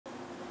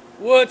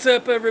What's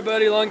up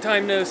everybody, long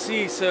time no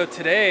see. So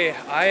today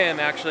I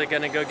am actually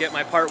gonna go get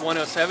my Part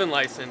 107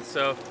 license,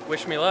 so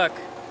wish me luck.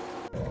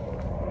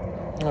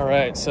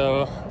 Alright,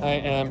 so I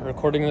am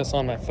recording this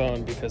on my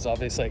phone because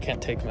obviously I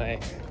can't take my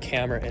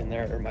camera in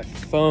there or my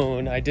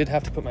phone. I did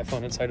have to put my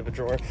phone inside of a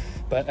drawer,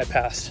 but I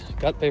passed.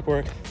 Got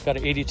paperwork, got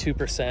an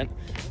 82%.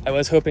 I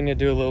was hoping to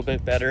do a little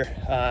bit better,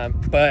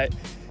 but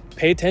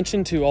pay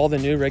attention to all the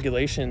new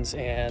regulations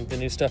and the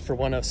new stuff for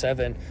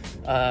 107.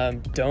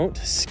 Don't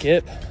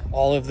skip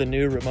all of the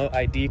new remote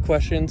ID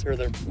questions or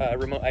the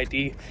remote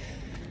ID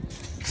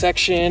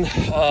section.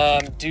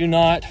 Do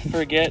not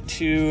forget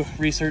to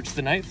research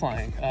the night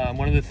flying.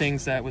 One of the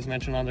things that was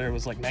mentioned on there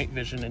was like night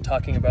vision and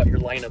talking about your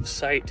line of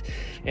sight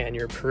and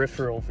your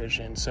peripheral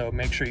vision. So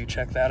make sure you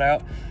check that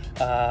out.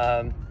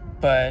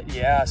 But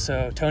yeah,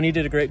 so Tony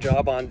did a great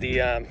job on the,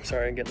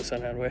 sorry, I'm getting the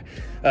sun out of the way.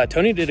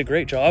 Tony did a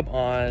great job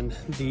on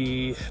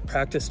the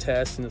practice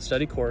test and the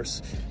study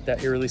course that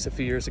he released a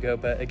few years ago.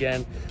 But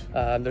again,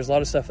 there's a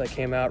lot of stuff that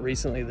came out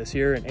recently this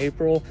year in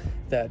April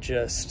that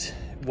just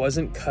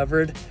wasn't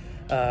covered.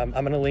 I'm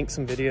gonna link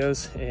some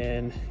videos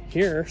in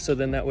here, so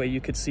then that way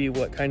you could see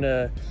what kind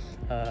of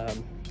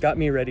got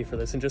me ready for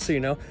this. And just so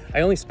you know,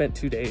 I only spent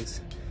 2 days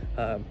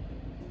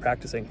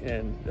practicing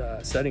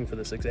and studying for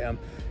this exam.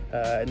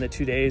 In the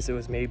 2 days, it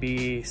was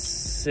maybe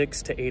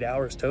 6 to 8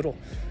 hours total.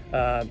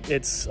 A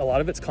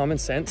lot of it's common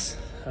sense.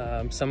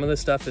 Some of the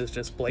stuff is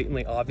just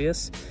blatantly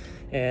obvious,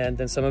 and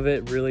then some of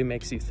it really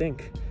makes you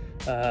think.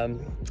 I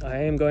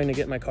am going to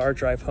get in my car,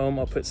 drive home.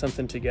 I'll put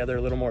something together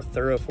a little more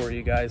thorough for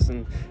you guys,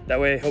 and that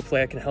way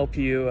hopefully I can help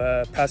you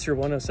pass your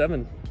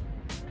 107.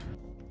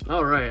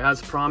 All right,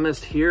 as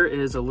promised, here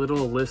is a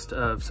little list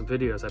of some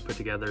videos I put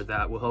together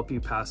that will help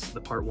you pass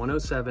the Part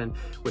 107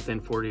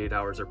 within 48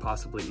 hours or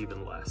possibly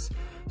even less.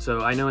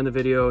 So I know in the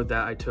video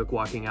that I took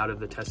walking out of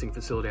the testing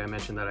facility, I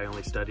mentioned that I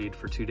only studied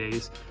for 2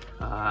 days.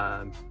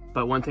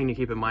 But one thing to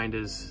keep in mind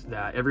is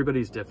that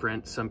everybody's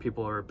different. Some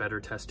people are better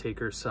test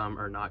takers, some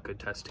are not good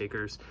test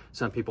takers.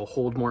 Some people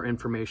hold more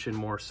information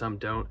more, some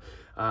don't.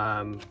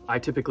 I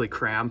typically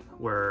cram,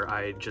 where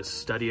I just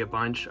study a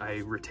bunch,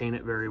 I retain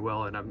it very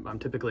well, and I'm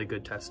typically a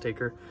good test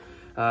taker.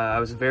 I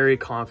was very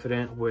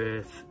confident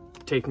with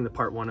taking the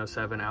Part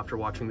 107 after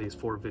watching these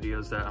 4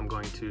 videos that I'm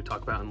going to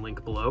talk about and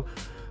link below.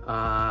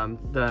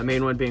 The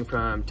main one being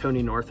from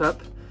Tony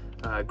Northrup.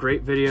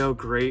 Great video,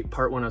 great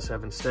Part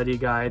 107 study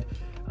guide.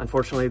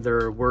 Unfortunately,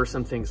 there were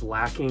some things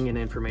lacking in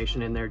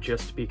information in there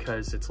just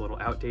because it's a little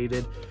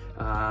outdated.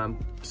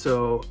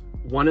 So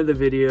one of the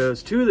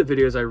videos, 2 of the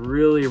videos I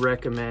really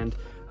recommend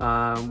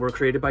were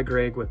created by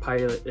Greg with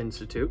Pilot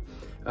Institute.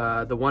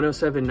 The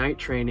 107 night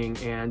training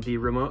and the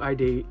remote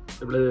ID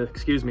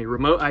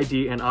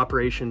and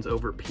operations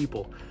over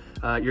people.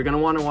 You're gonna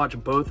wanna watch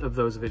both of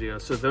those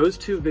videos. So those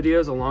 2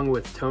 videos along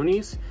with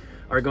Tony's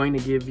are going to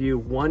give you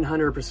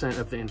 100%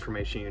 of the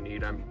information you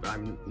need.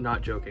 I'm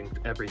not joking,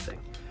 everything.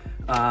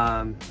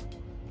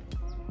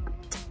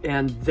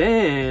 And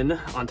then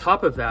on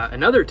top of that,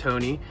 another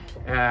Tony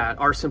at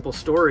Our Simple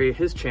Story,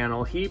 his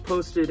channel, he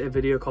posted a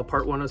video called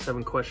Part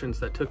 107 Questions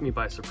that took me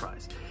by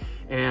surprise.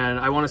 And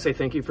I want to say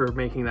thank you for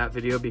making that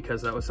video,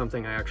 because that was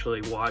something I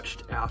actually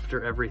watched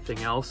after everything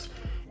else.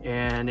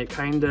 And it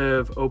kind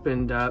of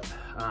opened up,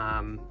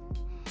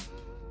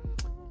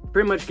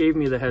 pretty much gave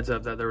me the heads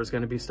up that there was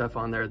going to be stuff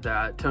on there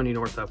that Tony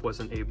Northrup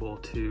wasn't able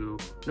to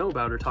know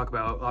about or talk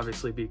about,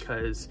 obviously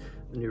because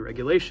new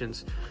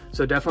regulations.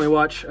 So definitely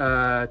watch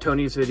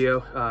Tony's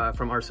video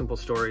from Our Simple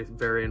Story,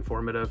 very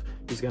informative.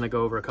 He's going to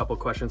go over a couple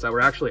questions that were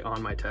actually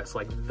on my test,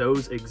 like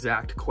those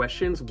exact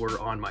questions were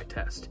on my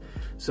test.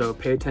 So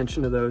pay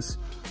attention to those.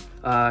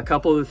 A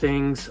couple of the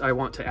things I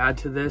want to add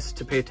to this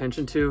to pay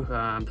attention to,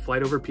 the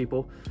flight over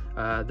people.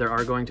 There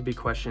are going to be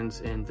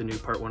questions in the new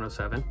Part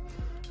 107.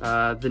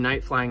 The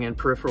night flying and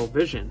peripheral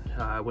vision,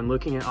 when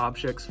looking at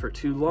objects for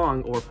too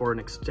long or for an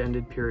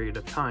extended period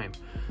of time.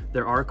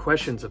 There are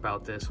questions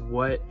about this.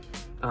 What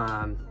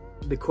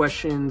the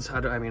questions, I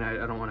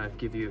don't want to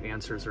give you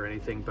answers or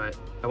anything, but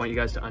I want you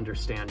guys to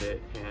understand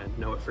it and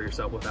know it for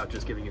yourself without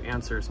just giving you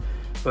answers.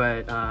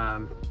 But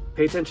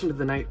pay attention to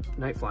the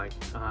night flying.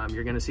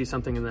 You're going to see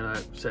something in there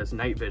that says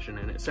night vision,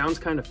 and it sounds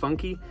kind of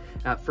funky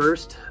at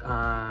first.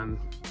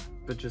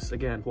 But just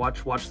again,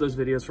 watch those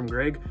videos from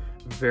Greg.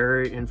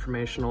 Very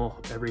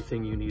informational.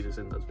 Everything you need is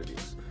in those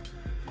videos.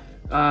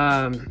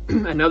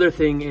 Another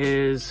thing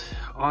is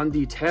on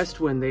the test,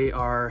 when they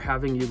are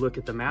having you look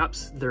at the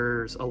maps,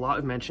 there's a lot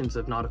of mentions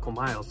of nautical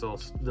miles.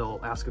 They'll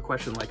ask a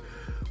question like,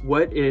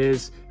 what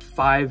is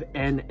 5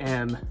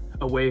 NM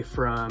away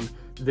from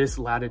this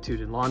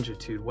latitude and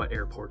longitude? What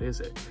airport is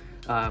it?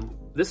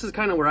 This is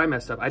kind of where I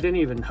messed up. I didn't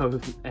even know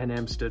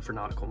NM stood for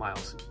nautical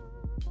miles.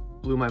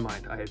 Blew my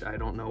mind. I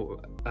don't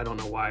know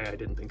why I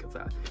didn't think of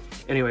that.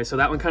 Anyway, so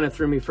that one kind of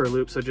threw me for a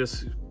loop, so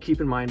just keep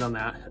in mind on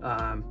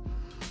that.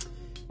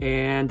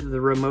 And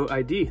the remote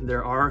ID.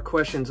 There are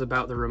questions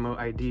about the remote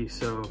ID,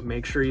 so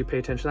make sure you pay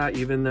attention to that.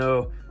 Even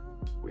though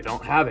we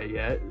don't have it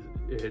yet,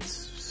 it's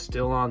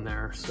still on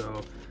there,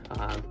 so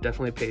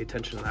definitely pay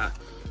attention to that.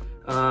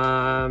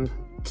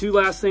 Two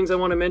last things I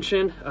want to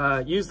mention.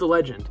 Use the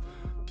legend.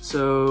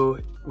 So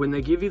when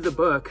they give you the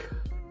book,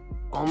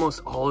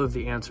 almost all of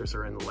the answers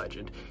are in the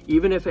legend.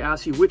 Even if it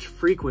asks you which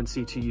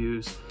frequency to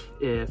use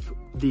if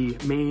the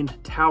main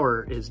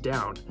tower is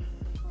down.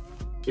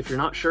 If you're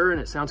not sure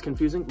and it sounds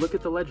confusing, look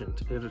at the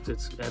legend.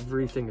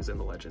 Everything is in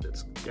the legend.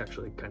 It's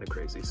actually kind of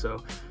crazy.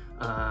 So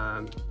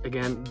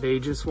again, they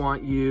just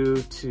want you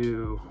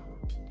to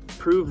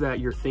prove that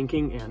you're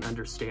thinking and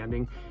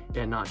understanding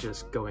and not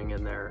just going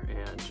in there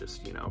and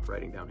just, you know,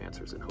 writing down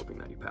answers and hoping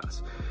that you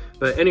pass.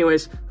 But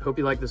anyways, hope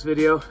you like this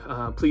video.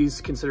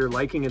 Please consider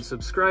liking and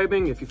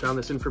subscribing. If you found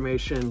this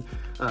information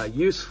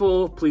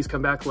useful, please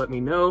come back, let me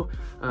know.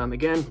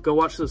 Again, go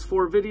watch those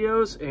 4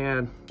 videos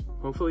and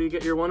hopefully you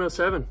get your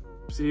 107.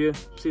 See you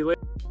later.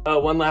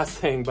 One last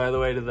thing, by the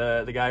way, to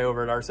the guy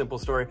over at Our Simple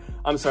Story.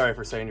 I'm sorry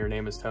for saying your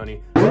name is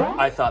Tony.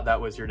 I thought that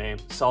was your name.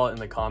 Saw it in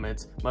the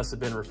comments. Must have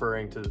been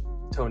referring to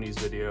Tony's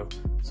video.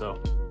 So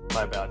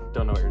my bad.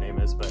 Don't know what your name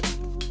is, but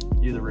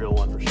you're the real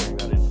one for sharing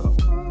that info.